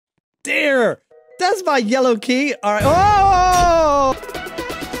dare. That's my yellow key. All right. Oh!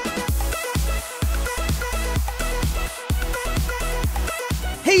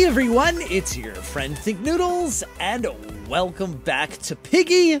 Hey everyone, it's your friend Thinknoodles, and welcome back to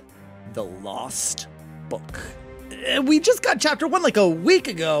Piggy, the Lost Book. We just got chapter 1 like a week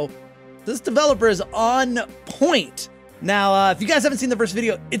ago. This developer is on point. Now, if you guys haven't seen the first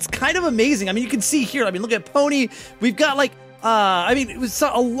video, it's kind of amazing. I mean, you can see here, I mean, look at Pony. We've got like, it was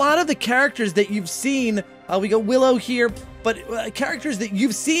a lot of the characters that you've seen. We got Willow here, but characters that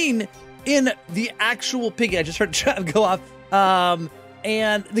you've seen in the actual Piggy. I just heard Trap go off.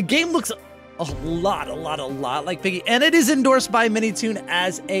 And the game looks a lot like Piggy. And it is endorsed by Minitoon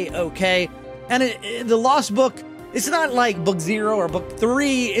as A-OK. And the Lost Book, it's not like book 0 or book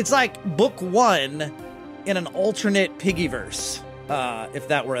 3. It's like book 1 in an alternate Piggyverse, if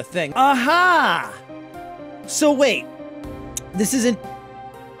that were a thing. Aha! So wait, this isn't.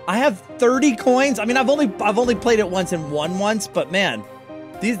 I have 30 coins. I mean, I've only played it once and won once, but man,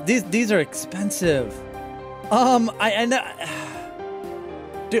 these are expensive. I know.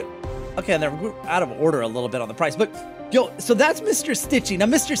 Dude, okay, and they're out of order a little bit on the price, but yo, so that's Mr. Stitchy. Now,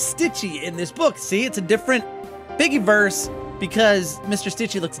 Mr. Stitchy in this book, see, it's a different Piggyverse because Mr.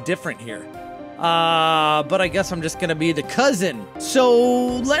 Stitchy looks different here. But I guess I'm just gonna be the cousin.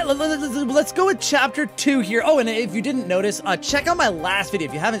 So let's go with chapter 2 here. Oh, and if you didn't notice, check out my last video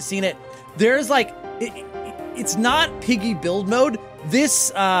if you haven't seen it. There's like, it's not Piggy build mode.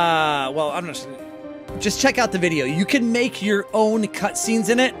 This, well, I'm just check out the video. You can make your own cutscenes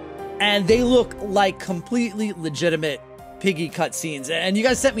in it, and they look like completely legitimate Piggy cutscenes. And you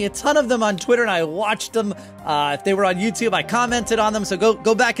guys sent me a ton of them on Twitter, and I watched them. If they were on YouTube, I commented on them. So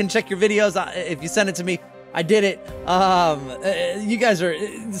go back and check your videos. If you sent it to me, I did it. You guys are,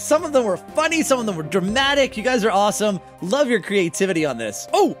 some of them were funny, some of them were dramatic. You guys are awesome. Love your creativity on this.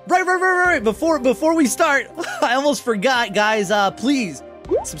 Oh, right. Before we start, I almost forgot, guys. Please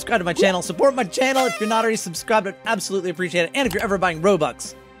subscribe to my channel. Support my channel. If you're not already subscribed, I'd absolutely appreciate it. And if you're ever buying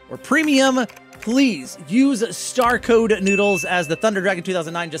Robux or Premium, please use star code Noodles, as the Thunder Dragon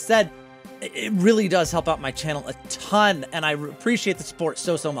 2009 just said. It really does help out my channel a ton, and I appreciate the support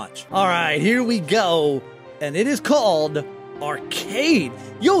so much. All right, here we go, and it is called Arcade.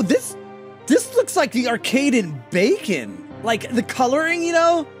 Yo, this looks like the arcade in Bacon. Like the coloring, you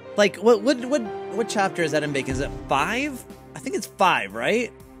know. Like what chapter is that in Bacon? Is it 5? I think it's 5,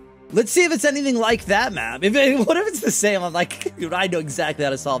 right? Let's see if it's anything like that map. What if it's the same? I'm like, dude, I know exactly how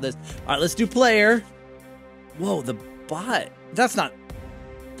to solve this. All right, let's do player. Whoa, the bot. That's not.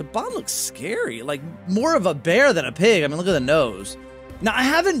 The bot looks scary. Like more of a bear than a pig. I mean, look at the nose. Now, I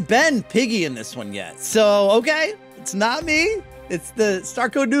haven't been Piggy in this one yet. So, okay, it's not me. It's the Star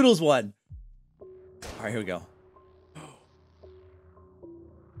Code Noodles one. All right, here we go.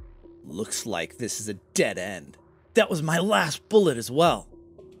 Looks like this is a dead end. That was my last bullet as well.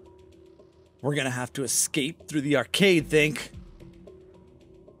 We're gonna have to escape through the arcade, think.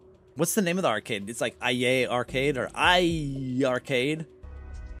 What's the name of the arcade? It's like IA Arcade or I Arcade.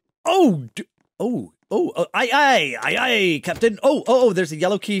 Oh, I, Captain. Oh, there's a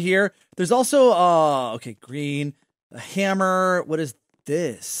yellow key here. There's also, okay, green, a hammer. What is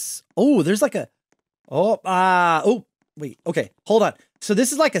this? Oh, there's like a, wait, okay, hold on. So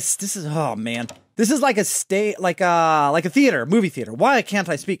this is like oh man. This is like a theater, movie theater. Why can't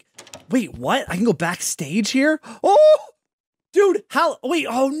I speak? Wait, what? I can go backstage here? Oh, dude, how? Wait,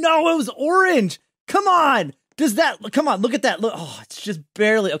 oh no, it was orange. Come on. Come on, look at that. Look, oh, it's just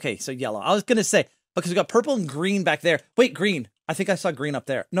barely. Okay, so yellow. I was going to say, okay, so we got purple and green back there. Wait, green. I think I saw green up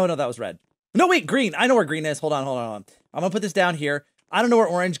there. No, that was red. No, wait, green. I know where green is. Hold on. I'm going to put this down here. I don't know where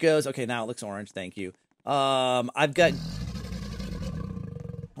orange goes. Okay, now it looks orange. Thank you. I've got,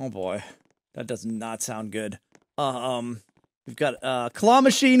 oh boy. That does not sound good. We've got a claw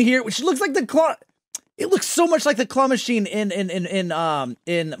machine here, which looks like the claw. It looks so much like the claw machine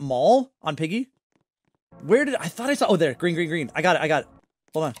in Mall on Piggy. Where did I thought I saw? Oh, there, green. I got it.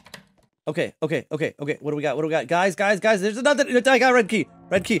 Hold on. Okay. What do we got? Guys. There's another. I got red key.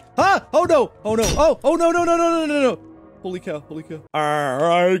 Ah! Oh no. Oh no. Holy cow. All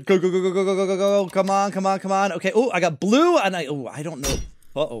right, go. Come on. Okay. Oh, I got blue, and I don't know.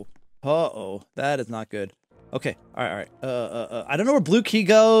 Uh-oh, that is not good. Okay, all right. I don't know where blue key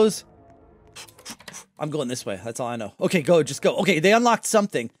goes. I'm going this way, that's all I know. Okay, just go. Okay, they unlocked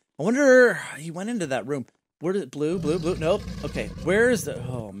something. I wonder, he went into that room. Where did blue? Nope. Okay, where's the,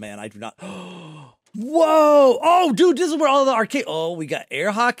 oh man, I do not. Whoa, oh dude, this is where all the arcade, oh, we got air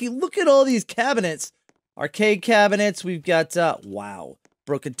hockey. Look at all these cabinets. Arcade cabinets, we've got, wow,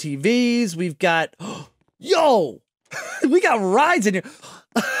 broken TVs, we've got, yo, we got rides in here.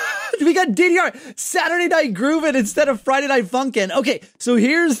 We got DDR, Saturday Night Groovin' instead of Friday Night Funkin'. Okay, so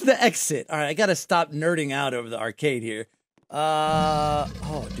here's the exit. All right, I gotta stop nerding out over the arcade here.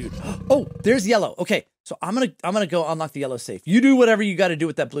 Oh, dude. Oh, there's yellow. Okay, so I'm gonna go unlock the yellow safe. You do whatever you gotta do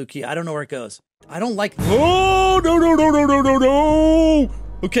with that blue key. I don't know where it goes. I don't like. Oh, no, no, no, no, no, no, no.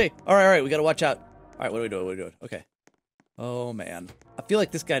 Okay, all right, we gotta watch out. All right, what are we doing? What are we doing? Okay. Oh, man. I feel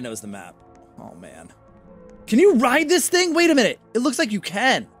like this guy knows the map. Oh, man. Can you ride this thing? Wait a minute. It looks like you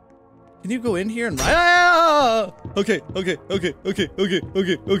can. Can you go in here and ride? Ah! Okay.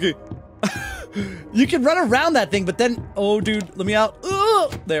 You can run around that thing, but then, oh, dude, let me out.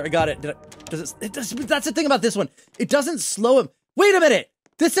 Oh, there, I got it. That's the thing about this one. It doesn't slow him. Wait a minute.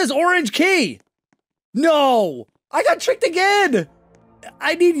 This says orange key. No, I got tricked again.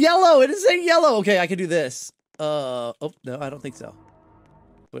 I need yellow. It is saying yellow. Okay, I can do this. Oh, no, I don't think so.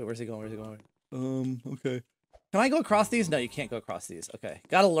 Wait, where's he going? Where's he going? Okay. Can I go across these? No, you can't go across these. Okay.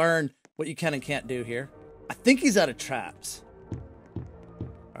 Gotta learn what you can and can't do here. I think he's out of traps.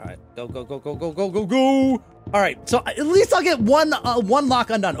 All right. Go, go, go, go, go, go, go, go. All right. So at least I'll get one lock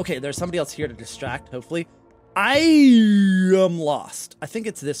undone. Okay, there's somebody else here to distract, hopefully. I am lost. I think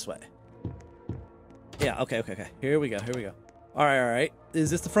it's this way. Yeah, okay. Here we go. All right. Is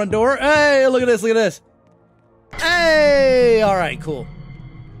this the front door? Hey, look at this. Hey, all right, cool.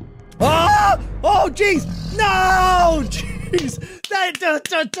 Oh, jeez, no, jeez,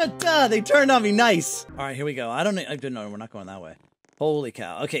 they turned on me, nice. All right, here we go. I didn't know, we're not going that way. Holy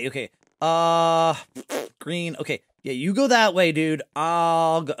cow, okay, green, okay, yeah, you go that way, dude.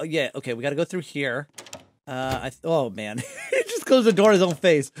 I'll go, yeah, okay, we gotta go through here. Oh, man, he just closed the door in his own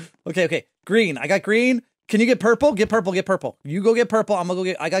face. Okay, green, I got green. Can you get purple? Get purple. You go get purple, I'm gonna go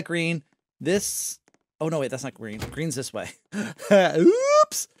get, I got green. This, oh, no, wait, that's not green. Green's this way.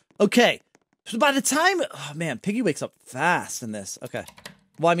 Oops. Okay. So by the time, oh, man, Piggy wakes up fast in this. Okay.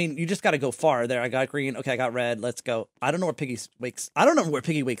 Well, I mean, you just got to go far. There, I got green. Okay, I got red. Let's go. I don't know where Piggy wakes. I don't know where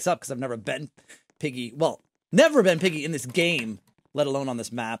Piggy wakes up because I've never been Piggy. Well, never been Piggy in this game, let alone on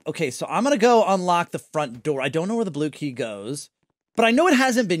this map. Okay, so I'm going to go unlock the front door. I don't know where the blue key goes, but I know it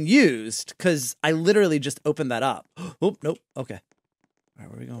hasn't been used because I literally just opened that up. Oh, nope. Okay. All right,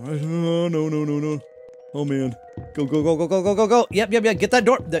 where are we going? Oh, no. Oh, man. Go. Yep. Get that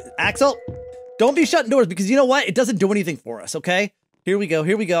door. Axel, don't be shutting doors because you know what? It doesn't do anything for us, okay? Here we go.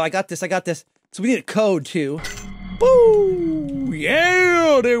 I got this. So we need a code, too. Boo!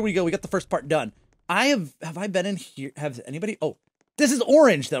 Yeah! There we go. We got the first part done. Have I been in here? Has anybody? Oh, this is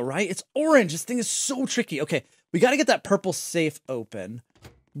orange, though, right? It's orange. This thing is so tricky. Okay, we got to get that purple safe open.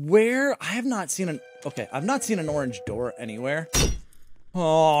 Where? I've not seen an orange door anywhere.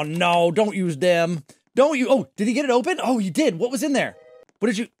 Oh, no. Don't use them. Don't you? Oh, did he get it open? Oh, he did. What was in there? What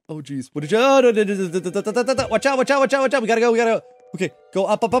did you? Oh, geez. What did you? Oh, watch out. We gotta go. Okay, go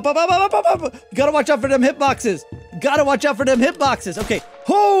up. You gotta watch out for them hitboxes. Okay.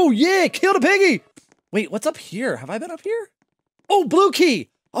 Oh, yeah. Kill the piggy. Wait, what's up here? Have I been up here? Oh, blue key.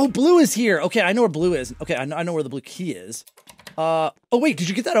 Oh, blue is here. Okay, I know where blue is. Okay, I know where the blue key is. Oh, wait. Did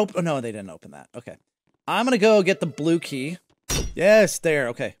you get that open? Oh, no, they didn't open that. Okay. I'm gonna go get the blue key. Yes, there.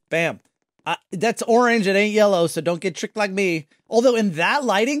 Okay, bam. That's orange, it ain't yellow, so don't get tricked like me. Although in that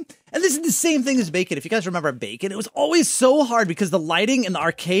lighting, and this is the same thing as Bacon, if you guys remember Bacon, it was always so hard because the lighting in the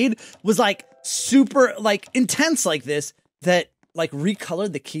arcade was like super like intense like this that like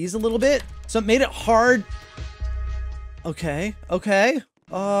recolored the keys a little bit. So it made it hard. Okay.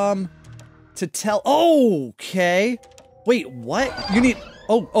 To tell, okay. Wait, what? You need,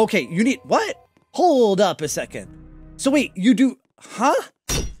 you need, what? Hold up a second. So wait, you do, huh?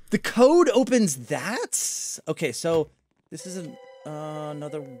 The code opens that? Okay, so this is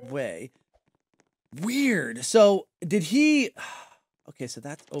another way. Weird. So did he... Okay, so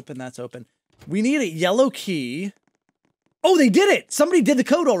that's open. We need a yellow key. Oh, they did it! Somebody did the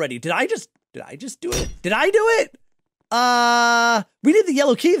code already. Did I just do it? Did I do it? We need the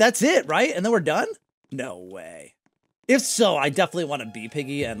yellow key. That's it, right? And then we're done? No way. If so, I definitely want to be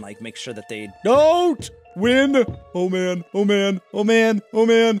Piggy and like make sure that they don't win. Oh man.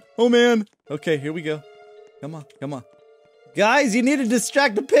 Okay, here we go. Come on. Guys, you need to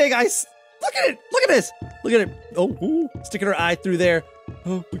distract the pig. Look at it. Look at this. Look at it. Oh, ooh, sticking her eye through there.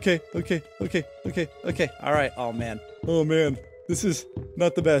 Oh, okay. All right. Oh man. This is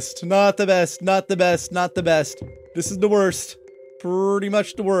not the best. Not the best. This is the worst. Pretty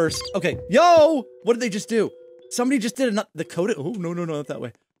much the worst. Okay. Yo, what did they just do? Somebody just did the code. Oh, no, not that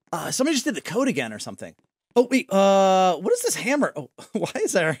way. Somebody just did the code again or something. Oh, wait, what is this hammer? Oh, why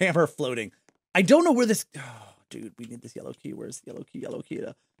is our hammer floating? I don't know where this, oh, dude, we need this yellow key. Where's the yellow key?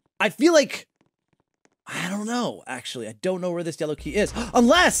 I feel like, I don't know, actually. I don't know where this yellow key is.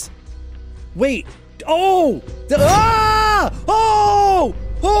 Unless Wait. Oh!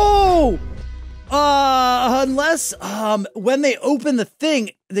 Unless, when they open the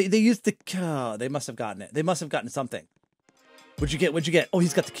thing, they used the, they must have gotten it. They must have gotten something. What'd you get? What'd you get? Oh,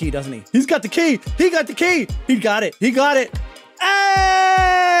 he's got the key, doesn't he? He's got the key! He got the key! He got it! He got it!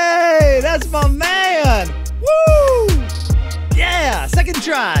 Hey! That's my man! Woo! Yeah! Second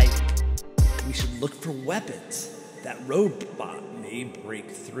try! We should look for weapons that robot may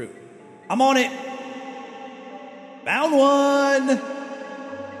break through. I'm on it! Found one!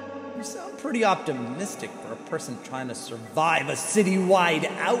 You sound pretty optimistic for a person trying to survive a citywide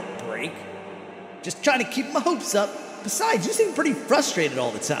outbreak. Just trying to keep my hopes up. Besides, you seem pretty frustrated all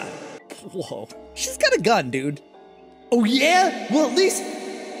the time. Whoa, she's got a gun, dude. Oh yeah? Well, at least...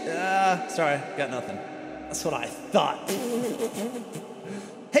 sorry, got nothing. That's what I thought.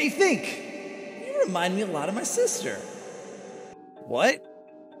 Hey, Think! You remind me a lot of my sister. What?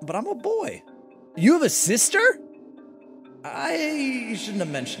 But I'm a boy. You have a sister? I shouldn't have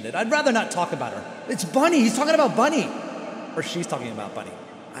mentioned it. I'd rather not talk about her. It's Bunny. He's talking about Bunny. Or she's talking about Bunny.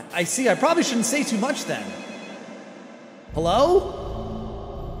 I see. I probably shouldn't say too much then. Hello?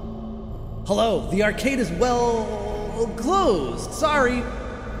 Hello. The arcade is, well, closed. Sorry.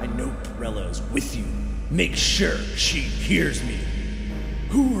 I know Pirello's with you. Make sure she hears me.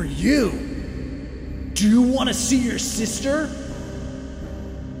 Who are you? Do you want to see your sister?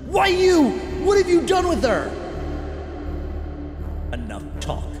 Why you? What have you done with her? Enough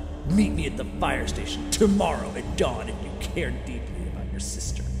talk. Meet me at the fire station tomorrow at dawn if you care deeply about your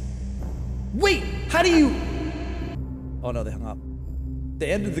sister. Wait, how do you... Oh no, they hung up.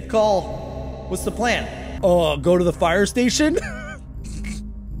 They ended the call. What's the plan? Oh, go to the fire station?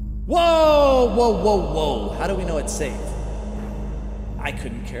 Whoa, whoa, whoa, whoa. How do we know it's safe? I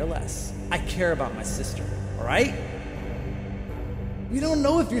couldn't care less. I care about my sister, all right? We don't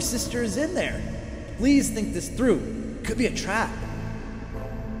know if your sister is in there. Please think this through. Could be a trap.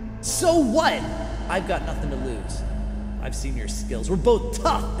 So what? I've got nothing to lose. I've seen your skills. We're both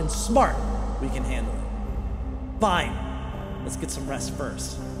tough and smart. We can handle it. Fine. Let's get some rest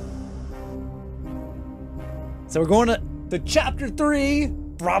first. So we're going to chapter 3,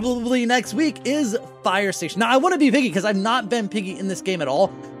 probably next week, is Fire Station. Now, I want to be Piggy because I've not been Piggy in this game at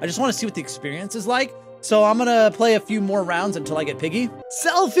all. I just want to see what the experience is like. So I'm gonna play a few more rounds until I get Piggy.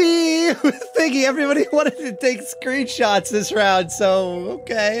 Selfie with Piggy. Everybody wanted to take screenshots this round, so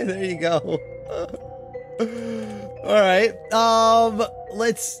okay, there you go. All right,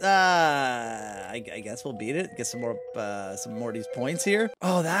 let's. I guess we'll beat it. Get some more of these points here.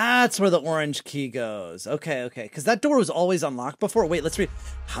 Oh, that's where the orange key goes. Okay, because that door was always unlocked before. Wait, let's read.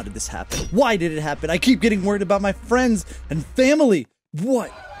 How did this happen? Why did it happen? I keep getting worried about my friends and family.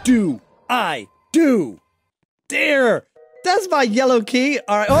 What do I do? There! That's my yellow key.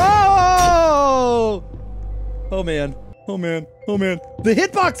 All right. Oh! Oh man. Oh man. Oh man. The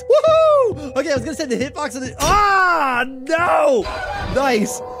hitbox! Woohoo! Okay, I was gonna say the hitbox of the. Ah! No!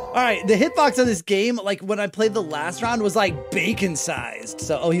 Nice. All right, the hitbox of this game, like when I played the last round, was like bacon sized.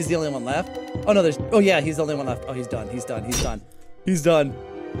 So, oh, he's the only one left. Oh no, there's. Oh yeah, he's the only one left. Oh, he's done. He's done. He's done. He's done.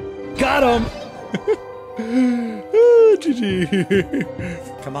 Got him.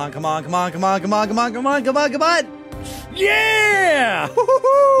 GG. Come on, come on, come on, come on, come on, come on, come on, come on, come on. Yeah!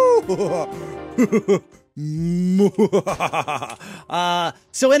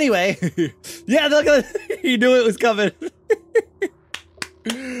 So anyway, yeah, look at you knew it was coming.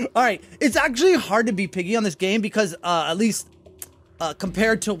 All right, it's actually hard to be Piggy on this game because at least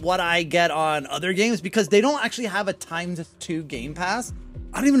compared to what I get on other games, because they don't actually have a ×2 game pass.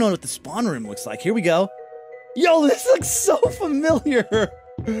 I don't even know what the spawn room looks like. Here we go. Yo, this looks so familiar.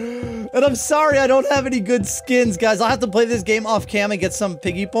 And I'm sorry I don't have any good skins, guys. I'll have to play this game off cam and get some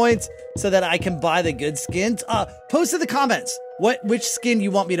Piggy points so that I can buy the good skins. Post in the comments which skin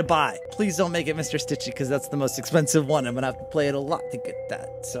you want me to buy. Please don't make it Mr. Stitchy because that's the most expensive one. I'm gonna have to play it a lot to get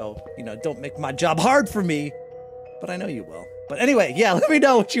that. So, you know, don't make my job hard for me, but I know you will. But anyway, yeah, let me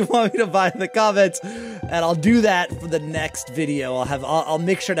know what you want me to buy in the comments, and I'll do that for the next video. I'll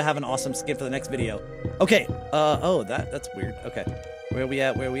make sure to have an awesome skin for the next video. Okay. Oh, that's weird. Okay. Where we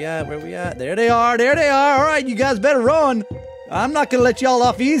at? Where we at? Where we at? There they are. There they are. All right, you guys better run. I'm not gonna let y'all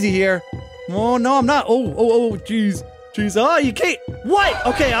off easy here. Oh no, I'm not. Oh, jeez. Oh, you can't. What?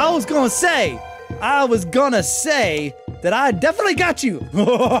 Okay, I was gonna say that I definitely got you.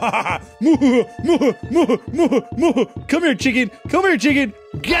 Come here, chicken. Come here, chicken.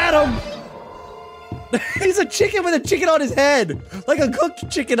 Got him. He's a chicken with a chicken on his head. Like a cooked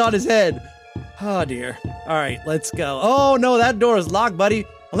chicken on his head. Oh, dear. All right, let's go. Oh, no, that door is locked, buddy.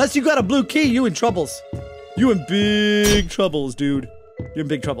 Unless you got a blue key, you in troubles. You in big troubles, dude. You're in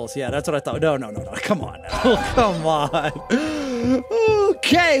big trouble. So yeah, that's what I thought. No. Come on now. Oh, come on.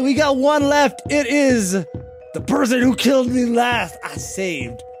 Okay, we got one left. It is the person who killed me last. I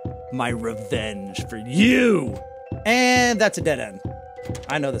saved my revenge for you. And that's a dead end.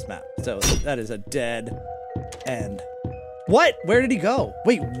 I know this map, so that is a dead end. What? Where did he go?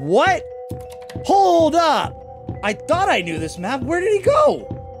 Wait, what? Hold up. I thought I knew this map. Where did he go?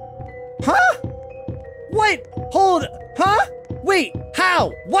 Huh? What? Hold. Huh? Wait,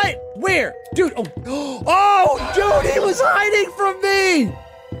 how? What? Where? Dude, oh, dude, he was hiding from me!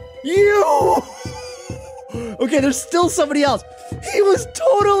 You! Okay, there's still somebody else. He was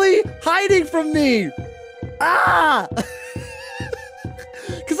totally hiding from me! Ah!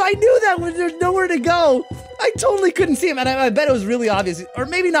 Because I knew that when there's nowhere to go, I totally couldn't see him, and I bet it was really obvious. Or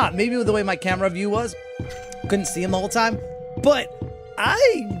maybe not, maybe with the way my camera view was, couldn't see him the whole time. But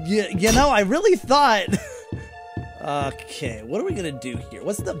you know, I really thought... Okay, what are we gonna do here?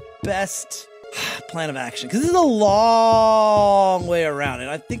 What's the best plan of action? Because this is a long way around, and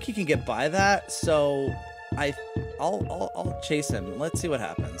I think he can get by that. So I'll chase him. Let's see what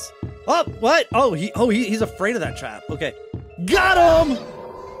happens. Oh, what? Oh, he's afraid of that trap. Okay, got him.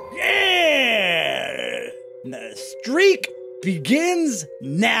 Yeah. The streak begins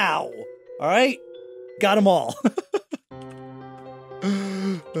now. All right, got them all.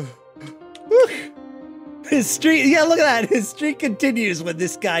 His streak, yeah, look at that. His streak continues when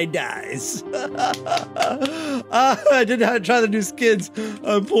this guy dies. I did not try the new skins.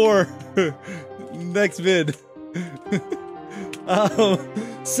 I'm poor. Next vid. Yeah, I've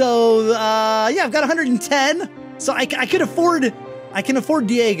got 110. So I can afford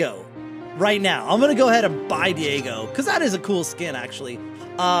Diego right now. I'm gonna go ahead and buy Diego because that is a cool skin actually.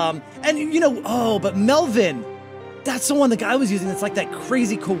 And you know, oh, but Melvin, that's the one the guy was using. It's like that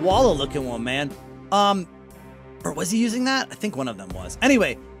crazy koala looking one, man. Or was he using that? I think one of them was.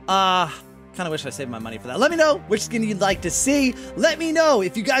 Anyway, kind of wish I saved my money for that. Let me know which skin you'd like to see. Let me know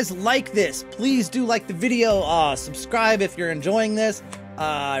if you guys like this. Please do like the video. Subscribe if you're enjoying this.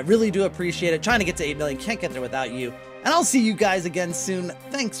 I really do appreciate it. Trying to get to 8 million. Can't get there without you. And I'll see you guys again soon.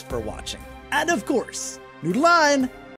 Thanks for watching. And of course, Noodle on!